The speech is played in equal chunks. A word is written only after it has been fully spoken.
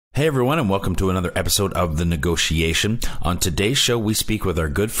Hey everyone, and welcome to another episode of The Negotiation. On today's show, we speak with our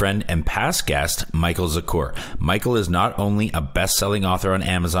good friend and past guest, Michael Zakkour. Michael is not only a best-selling author on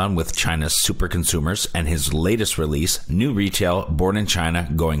Amazon with China's super consumers and his latest release, New Retail, Born in China,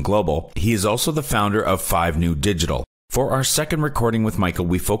 Going Global, he is also the founder of 5 New Digital. For our second recording with Michael,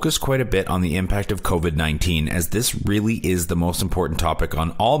 we focus quite a bit on the impact of COVID-19, as this really is the most important topic on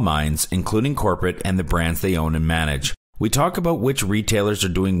all minds, including corporate and the brands they own and manage. We talk about which retailers are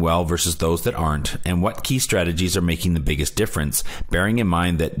doing well versus those that aren't, and what key strategies are making the biggest difference, bearing in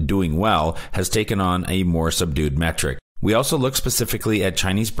mind that doing well has taken on a more subdued metric. We also look specifically at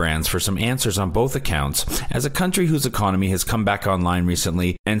Chinese brands for some answers on both accounts, as a country whose economy has come back online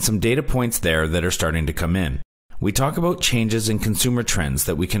recently, and some data points there that are starting to come in. We talk about changes in consumer trends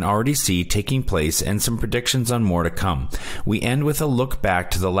that we can already see taking place and some predictions on more to come. We end with a look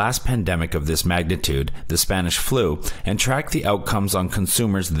back to the last pandemic of this magnitude, the Spanish flu, and track the outcomes on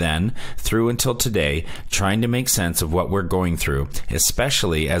consumers then through until today, trying to make sense of what we're going through,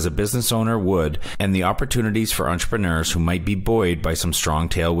 especially as a business owner would, and the opportunities for entrepreneurs who might be buoyed by some strong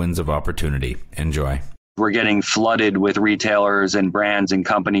tailwinds of opportunity. Enjoy. We're getting flooded with retailers and brands and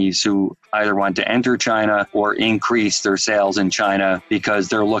companies who either want to enter China or increase their sales in China because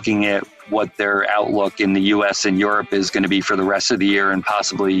they're looking at what their outlook in the US and Europe is going to be for the rest of the year and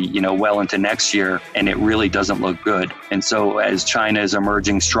possibly, well into next year. And it really doesn't look good. And so as China is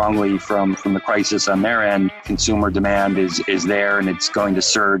emerging strongly from the crisis on their end, consumer demand is there, and it's going to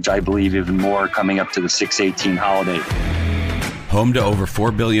surge, I believe, even more coming up to the 6/18 holiday. Home to over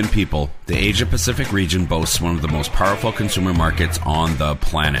 4 billion people, the Asia-Pacific region boasts one of the most powerful consumer markets on the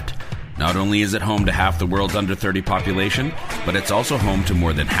planet. Not only is it home to half the world's under 30 population, but it's also home to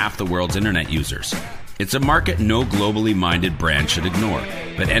more than half the world's internet users. It's a market no globally minded brand should ignore,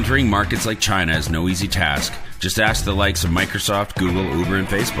 but entering markets like China is no easy task. Just ask the likes of Microsoft, Google, Uber, and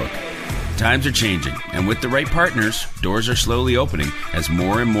Facebook. Times are changing, and with the right partners, doors are slowly opening as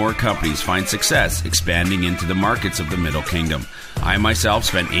more and more companies find success expanding into the markets of the Middle Kingdom. I myself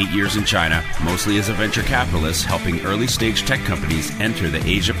spent 8 years in China, mostly as a venture capitalist, helping early-stage tech companies enter the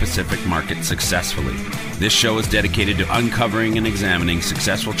Asia-Pacific market successfully. This show is dedicated to uncovering and examining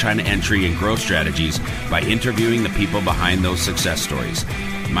successful China entry and growth strategies by interviewing the people behind those success stories.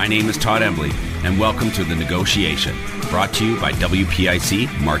 My name is Todd Embley, and welcome to The Negotiation, brought to you by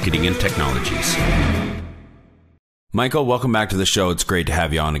WPIC Marketing and Technologies. Michael, welcome back to the show. It's great to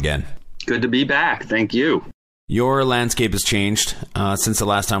have you on again. Good to be back. Thank you. Your landscape has changed since the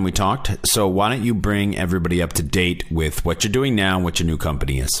last time we talked, so why don't you bring everybody up to date with what you're doing now and what your new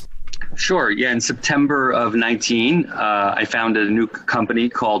company is? Sure. Yeah. In September of 19, I founded a new company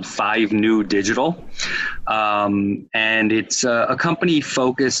called 5 New Digital. And it's a company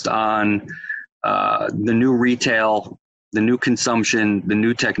focused on the new retail, the new consumption, the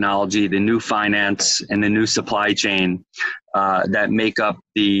new technology, the new finance, and the new supply chain that make up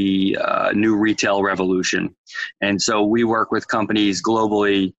the new retail revolution. And so we work with companies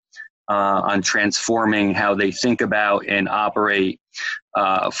globally on transforming how they think about and operate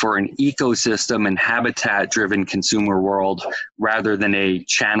for an ecosystem and habitat-driven consumer world rather than a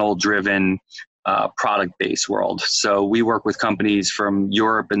channel-driven product-based world. So we work with companies from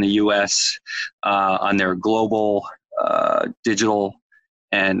Europe and the US on their global digital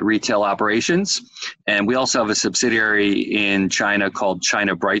and retail operations. And we also have a subsidiary in China called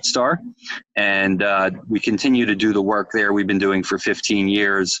China Brightstar. And we continue to do the work there we've been doing for 15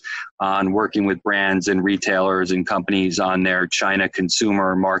 years on working with brands and retailers and companies on their China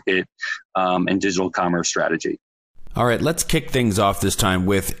consumer market and digital commerce strategy. All right, let's kick things off this time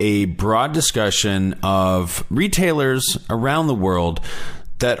with a broad discussion of retailers around the world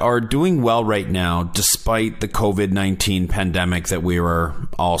that are doing well right now, despite the COVID-19 pandemic that we are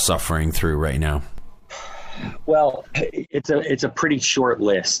all suffering through right now. Well, it's a pretty short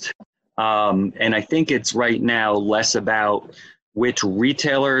list. And I think it's right now less about which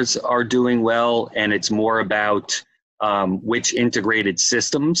retailers are doing well, and it's more about which integrated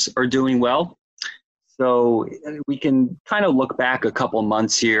systems are doing well. So we can kind of look back a couple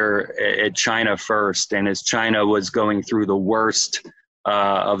months here at China first. And as China was going through the worst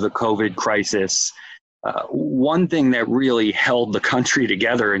of the COVID crisis, one thing that really held the country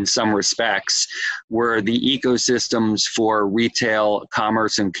together in some respects were the ecosystems for retail,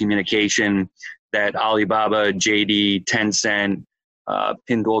 commerce, and communication that Alibaba, JD, Tencent,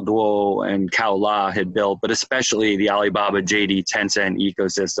 Pinduoduo, and Kaola had built, but especially the Alibaba, JD, Tencent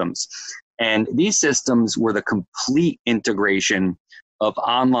ecosystems. And these systems were the complete integration of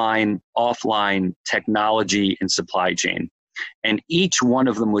online, offline technology and supply chain. And each one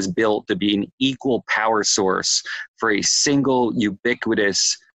of them was built to be an equal power source for a single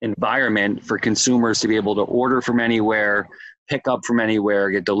ubiquitous environment for consumers to be able to order from anywhere, pick up from anywhere,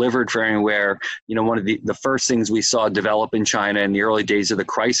 get delivered from anywhere. One of the first things we saw develop in China in the early days of the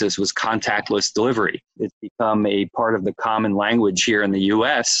crisis was contactless delivery. It's become a part of the common language here in the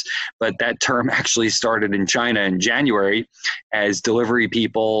US, but that term actually started in China in January as delivery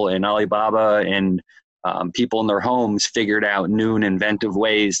people and Alibaba and people in their homes figured out new and inventive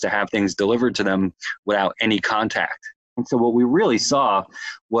ways to have things delivered to them without any contact. And so what we really saw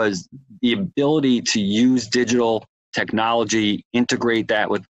was the ability to use digital technology, integrate that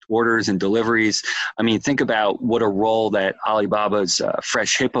with orders and deliveries. I mean, think about what a role that Alibaba's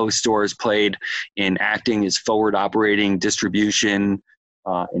Fresh Hippo stores played in acting as forward operating distribution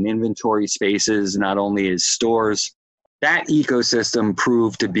and inventory spaces, not only as stores. That ecosystem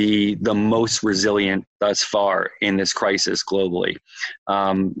proved to be the most resilient thus far in this crisis globally.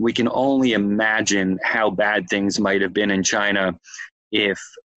 We can only imagine how bad things might have been in China if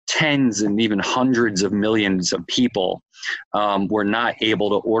tens and even hundreds of millions of people were not able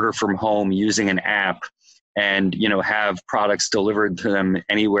to order from home using an app and have products delivered to them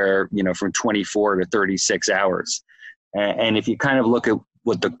anywhere from 24 to 36 hours. And if you kind of look at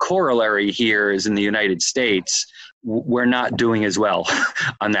what the corollary here is in the United States, we're not doing as well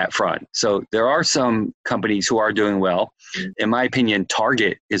on that front. So there are some companies who are doing well. In my opinion,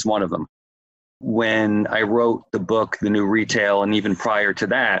 Target is one of them. When I wrote the book, The New Retail, and even prior to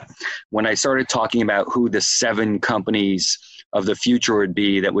that, when I started talking about who the 7 companies of the future would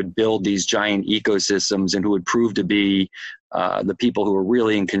be that would build these giant ecosystems and who would prove to be the people who are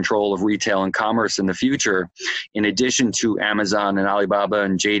really in control of retail and commerce in the future, in addition to Amazon and Alibaba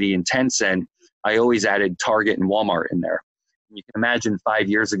and JD and Tencent, I always added Target and Walmart in there. You can imagine 5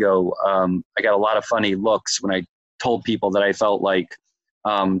 years ago, I got a lot of funny looks when I told people that I felt like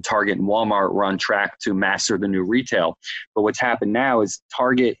Target and Walmart were on track to master the new retail. But what's happened now is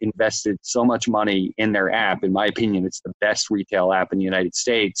Target invested so much money in their app. In my opinion, it's the best retail app in the United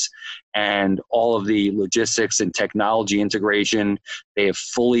States. And all of the logistics and technology integration, they have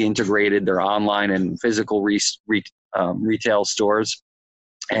fully integrated their online and physical retail stores.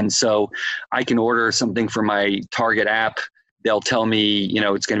 And so I can order something from my Target app. They'll tell me,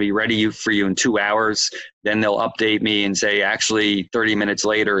 it's going to be ready for you in 2 hours. Then they'll update me and say, actually, 30 minutes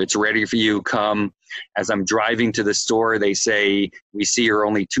later, it's ready for you. Come. As I'm driving to the store, they say, we see you're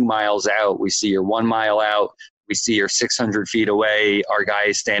only 2 miles out. We see you're 1 mile out. We see you're 600 feet away. Our guy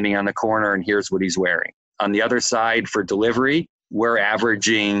is standing on the corner, and here's what he's wearing. On the other side, for delivery, we're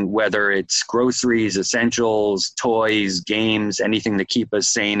averaging, whether it's groceries, essentials, toys, games, anything to keep us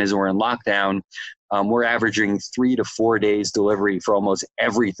sane as we're in lockdown, we're averaging 3 to 4 days delivery for almost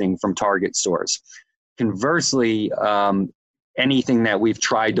everything from Target stores. Conversely, anything that we've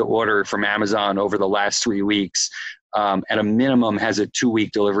tried to order from Amazon over the last 3 weeks, at a minimum has a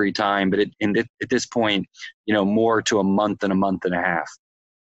 2-week delivery time, but at this point, more to a month and a half.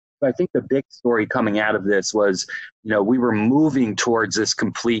 So I think the big story coming out of this was, we were moving towards this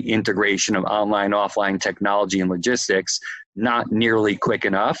complete integration of online, offline technology and logistics, not nearly quick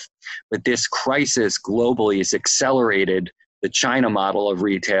enough. But this crisis globally has accelerated the China model of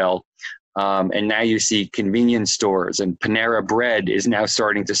retail. And now you see convenience stores, and Panera Bread is now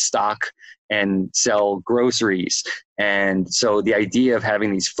starting to stock and sell groceries. And so the idea of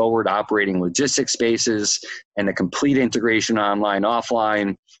having these forward operating logistics spaces and the complete integration online,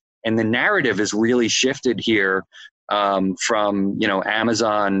 offline, and the narrative has really shifted here from,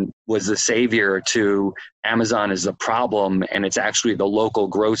 Amazon was the savior to Amazon is the problem. And it's actually the local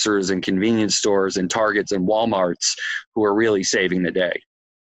grocers and convenience stores and Targets and Walmarts who are really saving the day.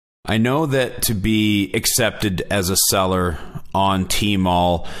 I know that to be accepted as a seller on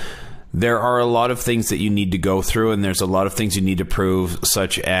Tmall, there are a lot of things that you need to go through, and there's a lot of things you need to prove,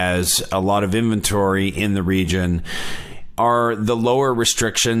 such as a lot of inventory in the region. Are the lower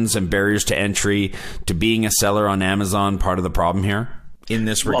restrictions and barriers to entry to being a seller on Amazon part of the problem here in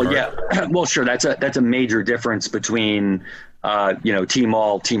this regard? Well, yeah. Well, sure. That's a major difference between,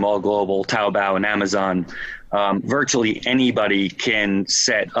 Tmall Global, Taobao, and Amazon. Virtually anybody can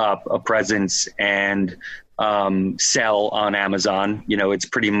set up a presence and sell on Amazon. It's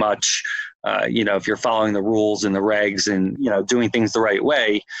pretty much, if you're following the rules and the regs and, doing things the right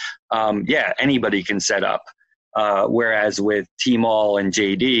way, anybody can set up. Whereas with Tmall and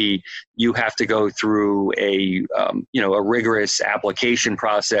JD, you have to go through a rigorous application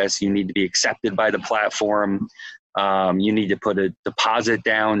process. You need to be accepted by the platform. You need to put a deposit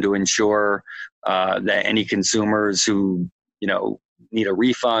down to ensure that any consumers who, need a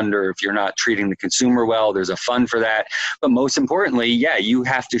refund, or if you're not treating the consumer well, there's a fund for that. But most importantly, you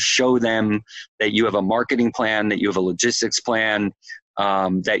have to show them that you have a marketing plan, that you have a logistics plan,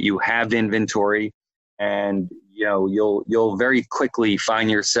 that you have inventory, and you'll very quickly find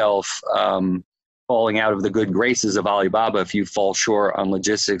yourself falling out of the good graces of Alibaba if you fall short on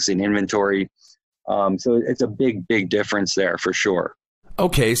logistics and inventory. So it's a big difference there for sure.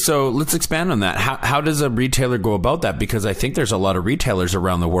 Okay, so let's expand on that. How does a retailer go about that? Because I think there's a lot of retailers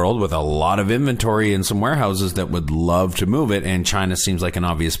around the world with a lot of inventory in some warehouses that would love to move it, and China seems like an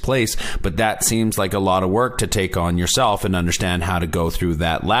obvious place, but that seems like a lot of work to take on yourself and understand how to go through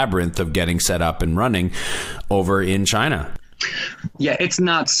that labyrinth of getting set up and running over in China. Yeah, it's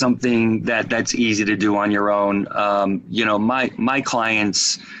not something that's easy to do on your own. My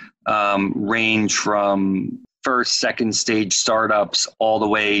clients range from first, second stage startups all the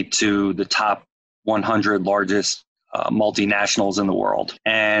way to the top 100 largest multinationals in the world.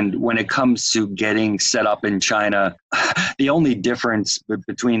 And when it comes to getting set up in China, the only difference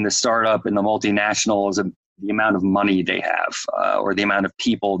between the startup and the multinational is the amount of money they have or the amount of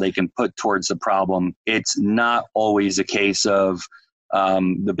people they can put towards the problem. It's not always a case of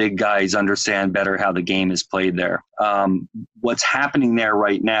the big guys understand better how the game is played there. What's happening there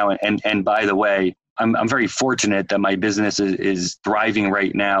right now, and by the way, I'm very fortunate that my business is thriving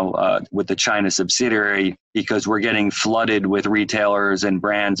right now with the China subsidiary, because we're getting flooded with retailers and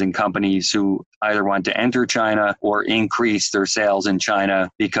brands and companies who either want to enter China or increase their sales in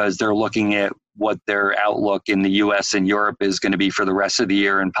China because they're looking at what their outlook in the US and Europe is going to be for the rest of the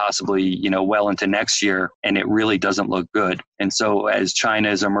year and possibly, well into next year. And it really doesn't look good. And so as China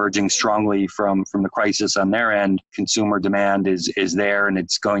is emerging strongly from the crisis on their end, consumer demand is there, and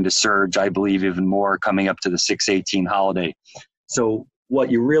it's going to surge, I believe, even more coming up to the 6/18 holiday. So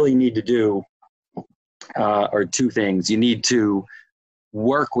what you really need to do are two things. You need to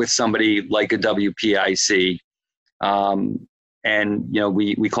work with somebody like a WPIC, and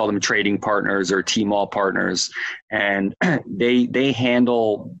we call them trading partners or Tmall partners, and they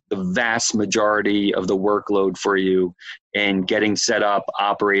handle the vast majority of the workload for you in getting set up,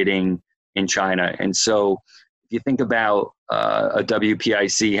 operating in China. And so if you think about a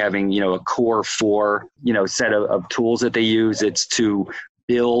WPIC having a core 4 set of tools that they use, it's to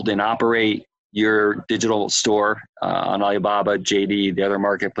build and operate your digital store on Alibaba, JD, the other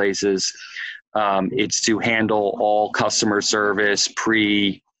marketplaces. It's to handle all customer service,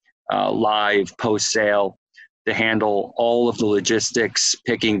 live, post-sale, to handle all of the logistics,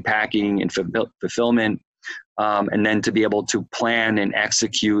 picking, packing, and fulfillment, and then to be able to plan and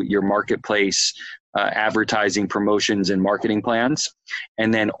execute your marketplace advertising, promotions, and marketing plans.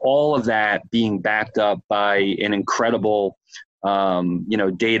 And then all of that being backed up by an incredible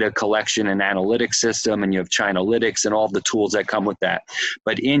data collection and analytics system, and you have Chinalytics and all the tools that come with that.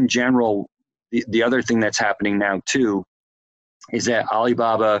 But in general, the other thing that's happening now too is that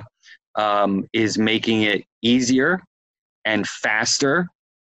Alibaba is making it easier and faster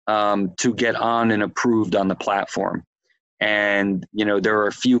to get on and approved on the platform. And, there are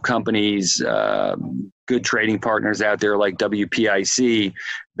a few companies, good trading partners out there like WPIC,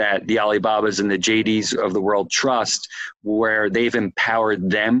 that the Alibabas and the JDs of the world trust, where they've empowered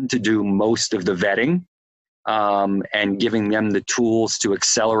them to do most of the vetting and giving them the tools to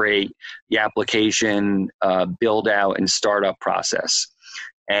accelerate the application, build out, and startup process.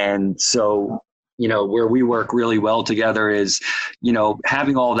 And so, where we work really well together is,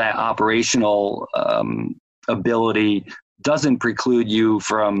 having all that operational ability doesn't preclude you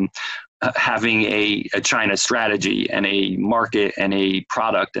from having a China strategy and a market and a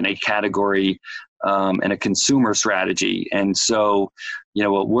product and a category and a consumer strategy. And so,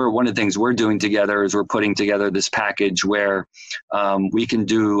 one of the things we're doing together is we're putting together this package where we can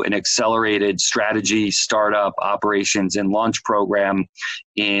do an accelerated strategy, startup, operations, and launch program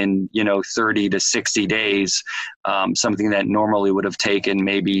in 30 to 60 days, something that normally would have taken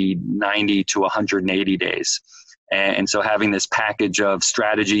maybe 90 to 180 days. And so having this package of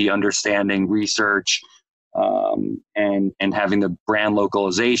strategy, understanding, research, and having the brand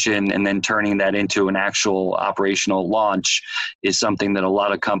localization and then turning that into an actual operational launch is something that a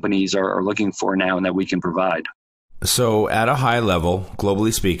lot of companies are looking for now and that we can provide. So at a high level,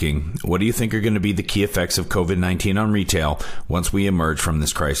 globally speaking, what do you think are going to be the key effects of COVID-19 on retail once we emerge from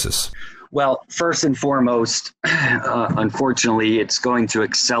this crisis? Well, first and foremost, unfortunately, it's going to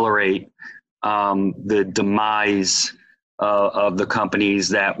accelerate the demise of the companies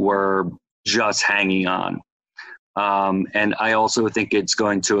that were just hanging on. And I also think it's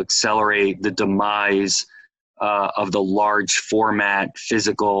going to accelerate the demise of the large format,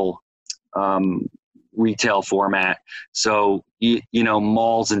 physical retail format. So,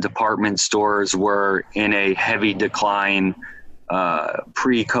 malls and department stores were in a heavy decline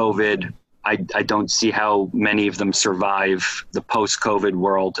pre-COVID. I don't see how many of them survive the post-COVID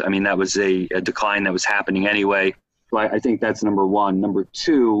world. I mean, that was a decline that was happening anyway. So I think that's number one. Number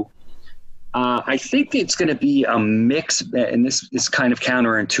two, I think it's going to be a mix, and this is kind of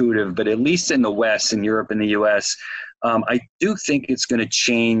counterintuitive, but at least in the West, in Europe and the US, I do think it's going to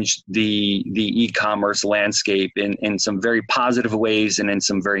change the e-commerce landscape in some very positive ways and in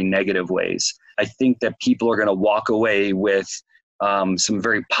some very negative ways. I think that people are going to walk away with some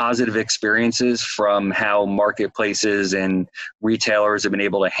very positive experiences from how marketplaces and retailers have been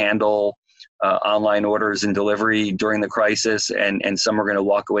able to handle online orders and delivery during the crisis, and some are going to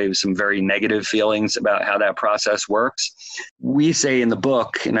walk away with some very negative feelings about how that process works. We say in the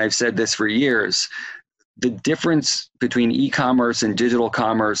book, and I've said this for years, the difference between e-commerce and digital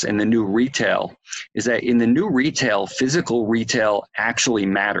commerce and the new retail is that in the new retail, physical retail actually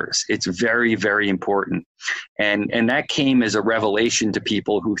matters. It's very, very important. And that came as a revelation to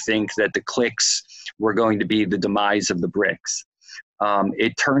people who think that the clicks were going to be the demise of the bricks.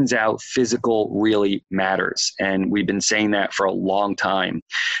 It turns out physical really matters. And we've been saying that for a long time.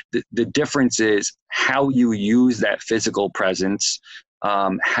 The difference is how you use that physical presence,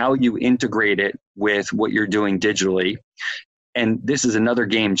 how you integrate it with what you're doing digitally. And this is another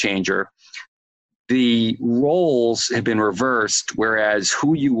game changer. The roles have been reversed, whereas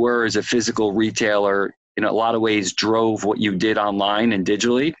who you were as a physical retailer in a lot of ways drove what you did online and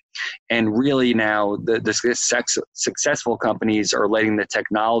digitally. And really now the successful companies are letting the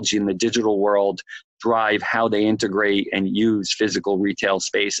technology in the digital world drive how they integrate and use physical retail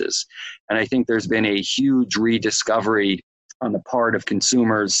spaces. And I think there's been a huge rediscovery on the part of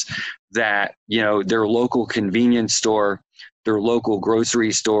consumers that, their local convenience store, their local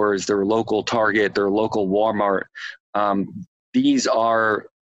grocery stores, their local Target, their local Walmart, these are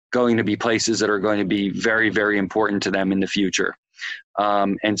going to be places that are going to be very, very important to them in the future.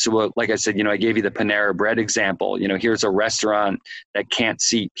 And so, like I said, I gave you the Panera Bread example. Here's a restaurant that can't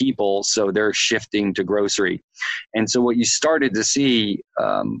seat people, so they're shifting to grocery. And so what you started to see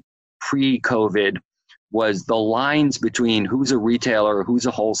pre-COVID was the lines between who's a retailer, who's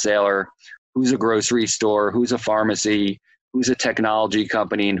a wholesaler, who's a grocery store, who's a pharmacy, who's a technology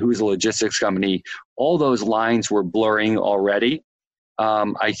company, and who's a logistics company. All those lines were blurring already.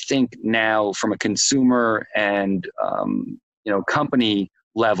 I think now from a consumer and company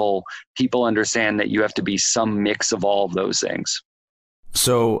level, people understand that you have to be some mix of all of those things.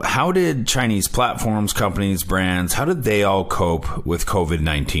 So how did Chinese platforms, companies, brands, how did they all cope with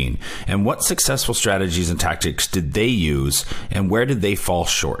COVID-19? And what successful strategies and tactics did they use, and where did they fall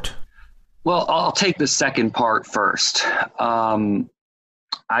short? Well, I'll take the second part first.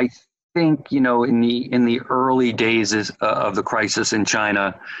 I think, in the early days of the crisis in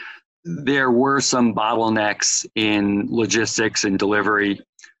China, there were some bottlenecks in logistics and delivery,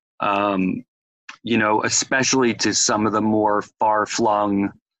 especially to some of the more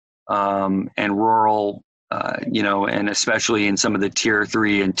far-flung and rural, and especially in some of the tier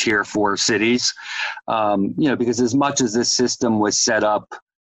 3 and tier 4 cities, because as much as this system was set up,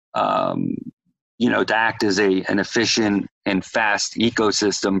 to act as an efficient and fast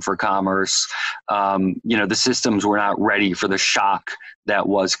ecosystem for commerce, the systems were not ready for the shock that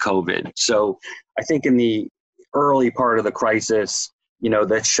was COVID. So I think in the early part of the crisis,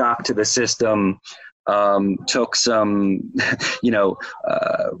 that shock to the system took some,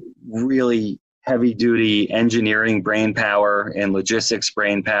 really heavy duty engineering brain power and logistics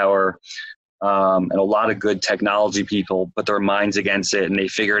brain power, and a lot of good technology people put their minds against it, and they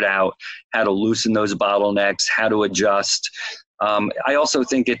figured out how to loosen those bottlenecks, how to adjust. I also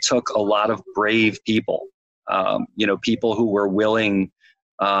think it took a lot of brave people, people who were willing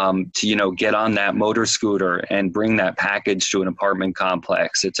to, get on that motor scooter and bring that package to an apartment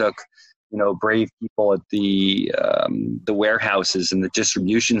complex. It took, brave people at the warehouses and the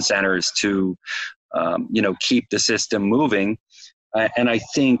distribution centers to, keep the system moving. And I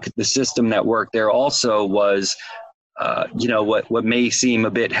think the system that worked there also was, what may seem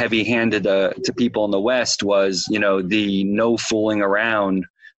a bit heavy-handed to people in the West was, the no fooling around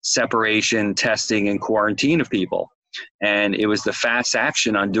separation, testing, and quarantine of people. And it was the fast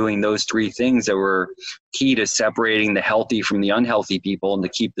action on doing those three things that were key to separating the healthy from the unhealthy people and to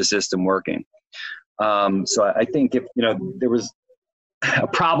keep the system working. So I think if, there was a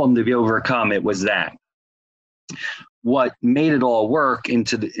problem to be overcome, it was that. What made it all work in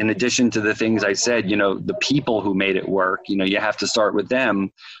addition to the things I said, the people who made it work, you have to start with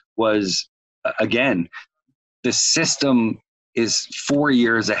them, was, again, the system is 4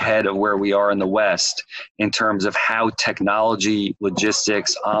 years ahead of where we are in the West in terms of how technology,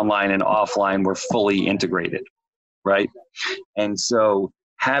 logistics, online and offline were fully integrated, right? And so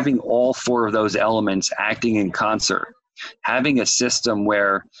having all four of those elements acting in concert, having a system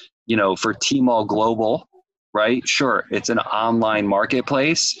where, for Tmall Global, right? Sure, it's an online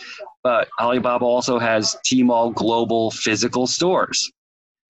marketplace, but Alibaba also has Tmall Global physical stores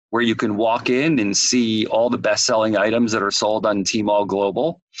where you can walk in and see all the best-selling items that are sold on Tmall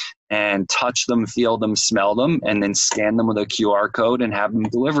Global and touch them, feel them, smell them, and then scan them with a QR code and have them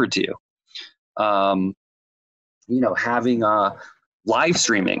delivered to you. Having live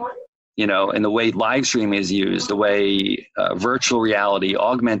streaming, and the way live streaming is used, the way virtual reality,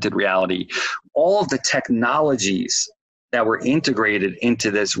 augmented reality, all of the technologies that were integrated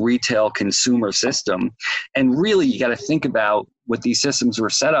into this retail consumer system. And really, you got to think about what these systems were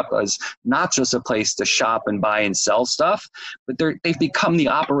set up as, not just a place to shop and buy and sell stuff, but they've become the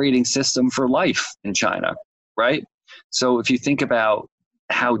operating system for life in China, right? So if you think about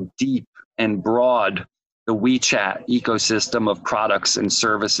how deep and broad the WeChat ecosystem of products and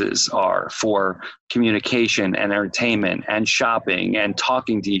services are for communication and entertainment and shopping and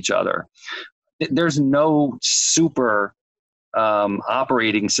talking to each other, there's no super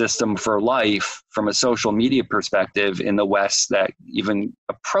operating system for life from a social media perspective in the West that even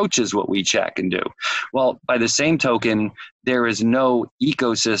approaches what WeChat can do. Well, by the same token, there is no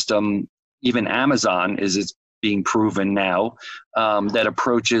ecosystem, even Amazon is being proven now, that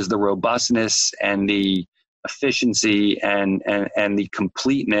approaches the robustness and the efficiency and the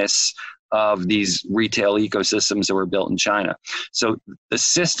completeness of these retail ecosystems that were built in China. So the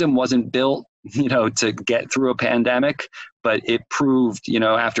system wasn't built, to get through a pandemic, but it proved,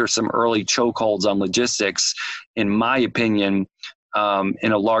 after some early chokeholds on logistics, in my opinion,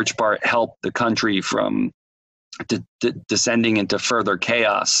 in a large part helped the country from descending into further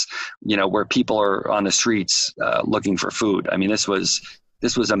chaos, where people are on the streets looking for food. I mean, this was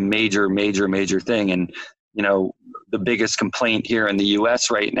a major thing. And, the biggest complaint here in the US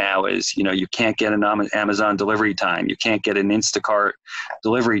right now is, you can't get an Amazon delivery time. You can't get an Instacart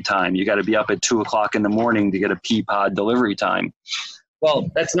delivery time. You got to be up at 2:00 in the morning to get a Peapod delivery time. Well,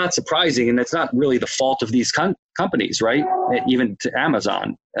 that's not surprising. And that's not really the fault of these companies, right? Even to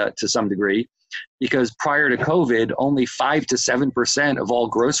Amazon to some degree, because prior to COVID, only 5 to 7% of all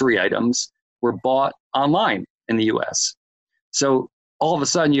grocery items were bought online in the US. So all of a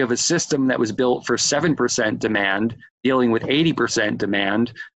sudden you have a system that was built for 7% demand dealing with 80%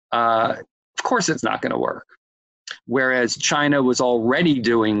 demand. Of course it's not going to work. Whereas China was already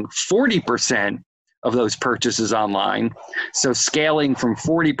doing 40% of those purchases online. So scaling from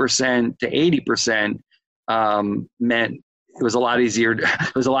 40% to 80% meant it was a lot easier.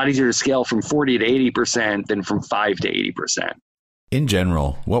 It was a lot easier to scale from 40 to 80% than from 5 to 80%. In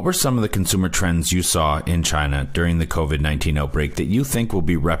general, what were some of the consumer trends you saw in China during the COVID-19 outbreak that you think will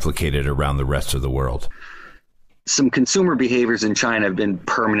be replicated around the rest of the world? Some consumer behaviors in China have been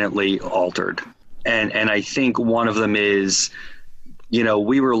permanently altered. And I think one of them is,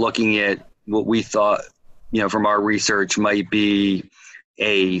 we were looking at what we thought, from our research might be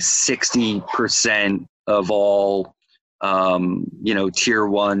a 60% of all, tier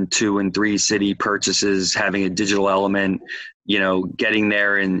 1, 2, and 3 city purchases having a digital element, getting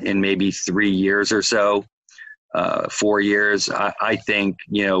there in maybe 3 years or so, 4 years. I think,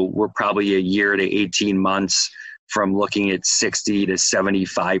 we're probably a year to 18 months from looking at 60 to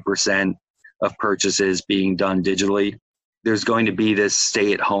 75% of purchases being done digitally. There's going to be this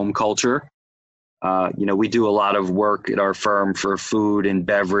stay-at-home culture. We do a lot of work at our firm for food and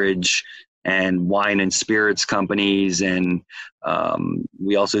beverage and wine and spirits companies. And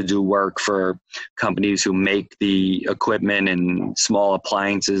we also do work for companies who make the equipment and small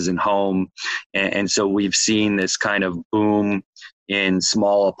appliances in home. And so we've seen this kind of boom in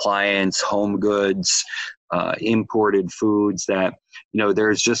small appliance, home goods, imported foods that,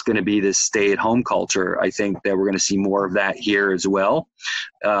 there's just going to be this stay-at-home culture. I think that we're going to see more of that here as well.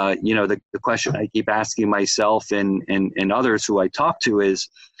 The question I keep asking myself and others who I talk to is,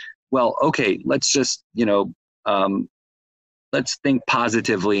 well, okay, let's just, let's think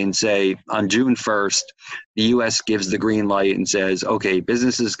positively and say on June 1st, the U.S. gives the green light and says, okay,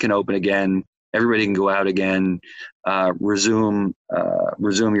 businesses can open again, everybody can go out again, resume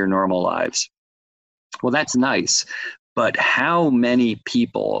your normal lives. Well, that's nice. But how many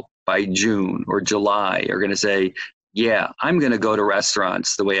people by June or July are going to say, yeah, I'm going to go to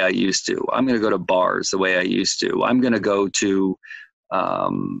restaurants the way I used to. I'm going to go to bars the way I used to. I'm going to go to,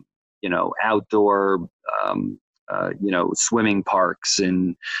 outdoor, swimming parks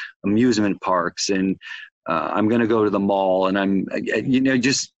and amusement parks. And I'm going to go to the mall. And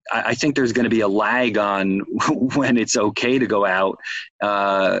I think there's going to be a lag on when it's okay to go out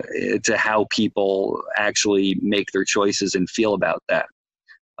to how people actually make their choices and feel about that.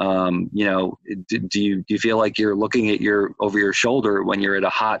 Do you feel like you're looking at over your shoulder when you're at a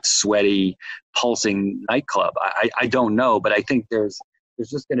hot, sweaty, pulsing nightclub? I don't know, but I think there's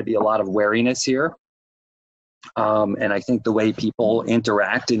just going to be a lot of wariness here. And I think the way people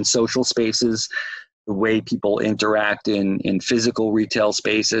interact in social spaces, the way people interact in physical retail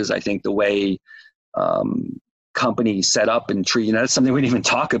spaces, I think the way companies set up and treat, that's something we didn't even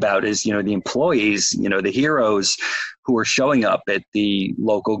talk about, is, the employees, the heroes who are showing up at the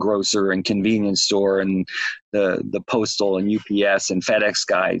local grocer and convenience store, and the postal and UPS and FedEx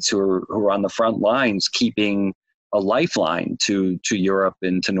guys who are on the front lines, keeping a lifeline to Europe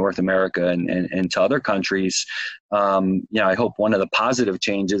and to North America and to other countries. I hope one of the positive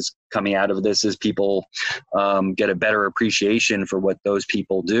changes coming out of this is people get a better appreciation for what those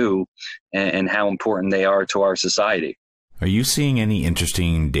people do and how important they are to our society. Are you seeing any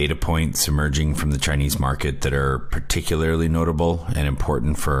interesting data points emerging from the Chinese market that are particularly notable and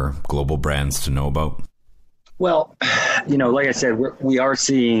important for global brands to know about? Well, like I said, we are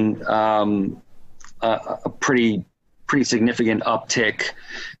seeing a pretty significant uptick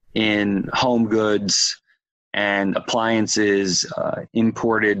in home goods and appliances,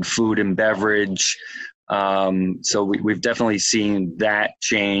 imported food and beverage. So we've definitely seen that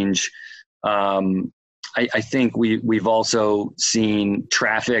change. I think we've also seen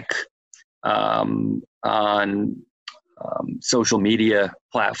traffic on social media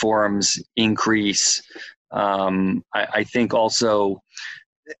platforms increase. I think also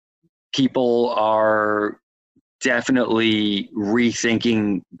people are definitely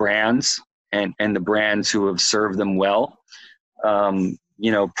rethinking brands and the brands who have served them well.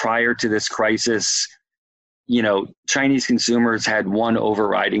 Prior to this crisis, Chinese consumers had one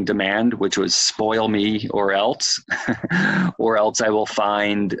overriding demand, which was spoil me or else, or else I will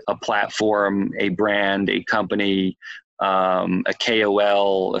find a platform, a brand, a company, a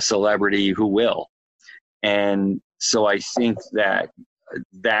KOL, a celebrity who will. And so I think that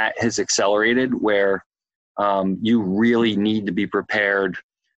has accelerated, where you really need to be prepared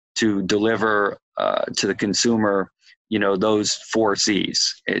to deliver to the consumer, those 4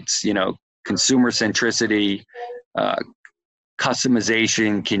 C's. It's, consumer centricity,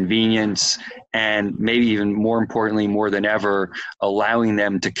 customization, convenience, and maybe even more importantly, more than ever, allowing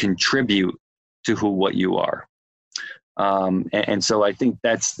them to contribute to what you are. And so I think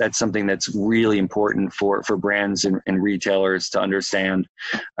that's something that's really important for brands and retailers to understand.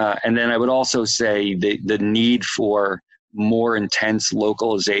 And then I would also say the need for more intense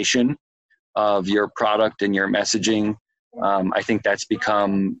localization of your product and your messaging. I think that's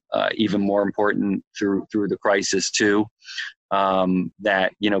become even more important through the crisis too.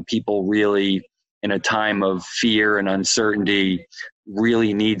 That, people really, in a time of fear and uncertainty,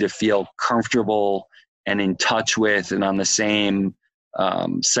 really need to feel comfortable and in touch with and on the same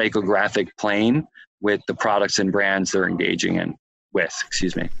psychographic plane with the products and brands they're engaging with.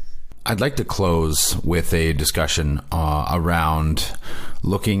 I'd like to close with a discussion around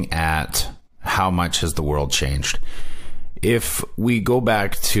looking at how much has the world changed. If we go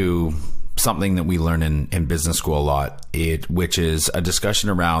back to something that we learn in business school a lot, which is a discussion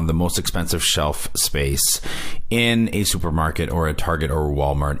around the most expensive shelf space in a supermarket or a Target or a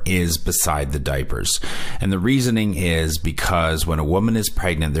Walmart is beside the diapers. And the reasoning is because when a woman is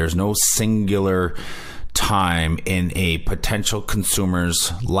pregnant, there's no singular time in a potential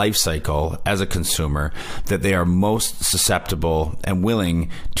consumer's life cycle as a consumer that they are most susceptible and willing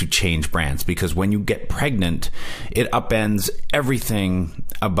to change brands, because when you get pregnant, it upends everything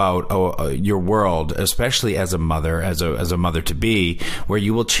about your world, especially as a mother, as a mother to be, where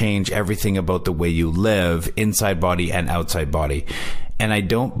you will change everything about the way you live, inside body and outside body. And I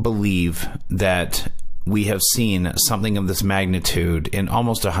don't believe that we have seen something of this magnitude in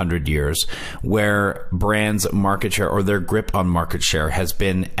almost 100 years, where brands' market share or their grip on market share has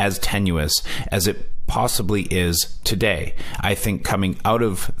been as tenuous as it possibly is today. I think coming out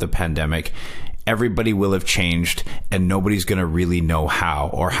of the pandemic, everybody will have changed, and nobody's going to really know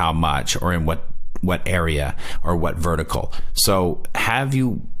how or how much or in what area or what vertical. So have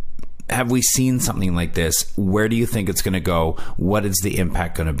we seen something like this? Where do you think it's going to go? What is the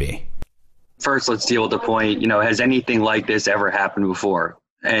impact going to be? First, let's deal with the point, has anything like this ever happened before?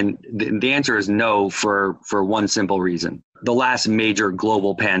 And the answer is no, for one simple reason. The last major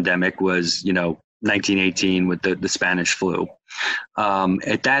global pandemic was, 1918 with the Spanish flu.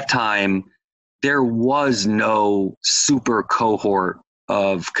 At that time, there was no super cohort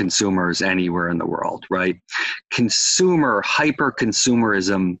of consumers anywhere in the world, right?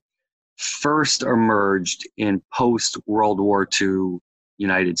 Hyper-consumerism first emerged in post-World War II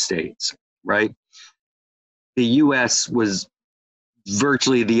United States. Right? The U.S. was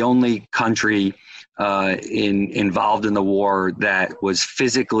virtually the only country involved in the war that was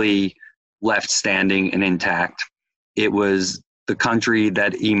physically left standing and intact. It was the country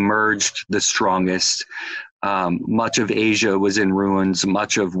that emerged the strongest. Much of Asia was in ruins.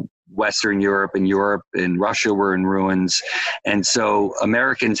 Much of Western Europe and Russia were in ruins. And so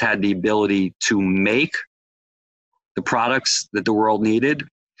Americans had the ability to make the products that the world needed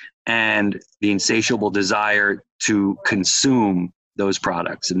and the insatiable desire to consume those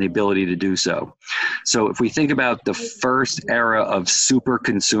products and the ability to do so. So if we think about the first era of super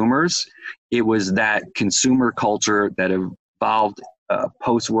consumers, it was that consumer culture that evolved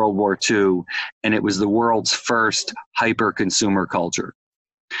post-World War II, and it was the world's first hyper-consumer culture.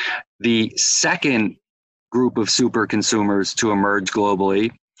 The second group of super consumers to emerge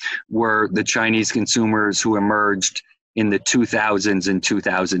globally were the Chinese consumers who emerged in the 2000s and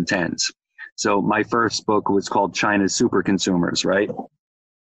 2010s. So my first book was called China's Super Consumers, right?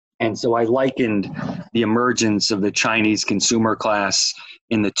 And so I likened the emergence of the Chinese consumer class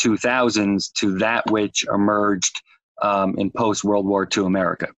in the 2000s to that which emerged in post-World War II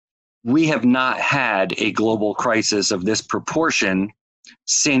America. We have not had a global crisis of this proportion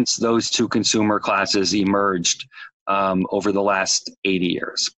since those two consumer classes emerged over the last 80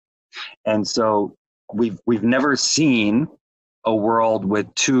 years. And so we've never seen a world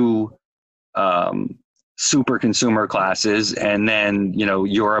with two super consumer classes, and then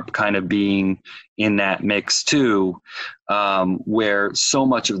Europe kind of being in that mix too, where so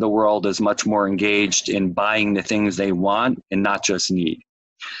much of the world is much more engaged in buying the things they want and not just need.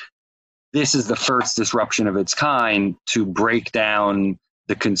 This is the first disruption of its kind to break down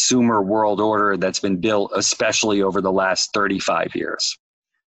the consumer world order that's been built, especially over the last 35 years.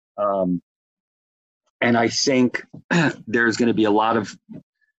 And I think there's going to be a lot of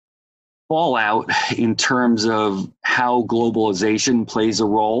fallout in terms of how globalization plays a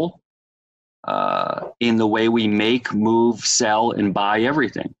role in the way we make, move, sell, and buy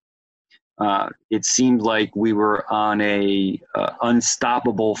everything. It seemed like we were on a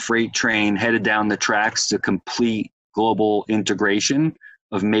unstoppable freight train headed down the tracks to complete global integration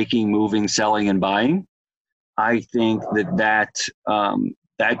of making, moving, selling, and buying. I think that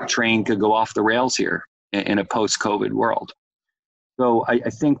train could go off the rails here in a post-COVID world. So I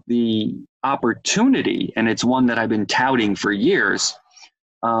think the opportunity, and it's one that I've been touting for years,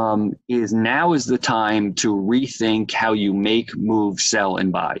 is now is the time to rethink how you make, move, sell,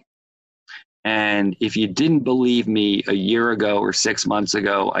 and buy. And if you didn't believe me a year ago or 6 months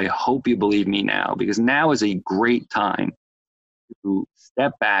ago, I hope you believe me now, because now is a great time to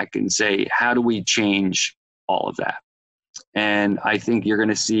step back and say, how do we change all of that? And I think you're going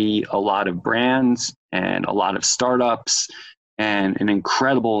to see a lot of brands and a lot of startups and an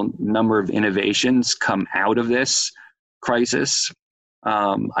incredible number of innovations come out of this crisis.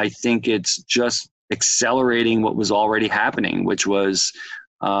 I think it's just accelerating what was already happening, which was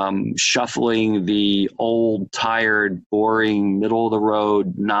shuffling the old, tired, boring,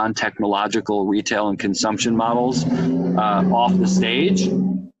 middle-of-the-road, non-technological retail and consumption models off the stage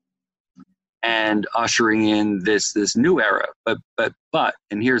and ushering in this new era. But,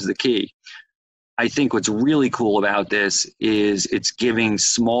 and here's the key. I think what's really cool about this is it's giving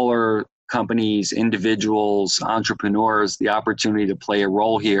smaller companies, individuals, entrepreneurs the opportunity to play a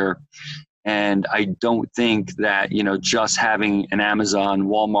role here. And I don't think that, just having an Amazon,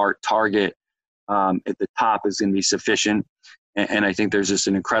 Walmart, Target at the top is going to be sufficient. And I think there's just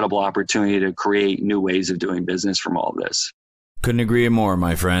an incredible opportunity to create new ways of doing business from all of this. Couldn't agree more,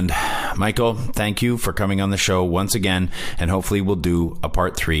 my friend. Michael, thank you for coming on the show once again, and hopefully we'll do a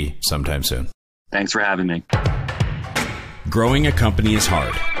part 3 sometime soon. Thanks for having me. Growing a company is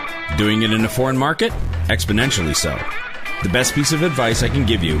hard. Doing it in a foreign market? Exponentially so. The best piece of advice I can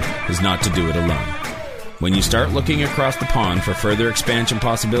give you is not to do it alone. When you start looking across the pond for further expansion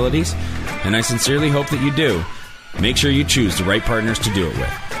possibilities, and I sincerely hope that you do, make sure you choose the right partners to do it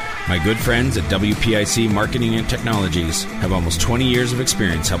with. My good friends at WPIC Marketing and Technologies have almost 20 years of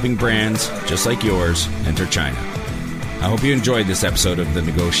experience helping brands, just like yours, enter China. I hope you enjoyed this episode of The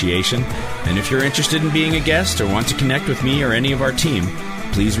Negotiation, and if you're interested in being a guest or want to connect with me or any of our team,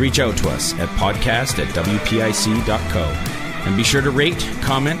 please reach out to us at podcast@wpic.co. And be sure to rate,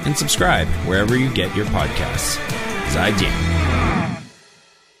 comment, and subscribe wherever you get your podcasts. Zaijian.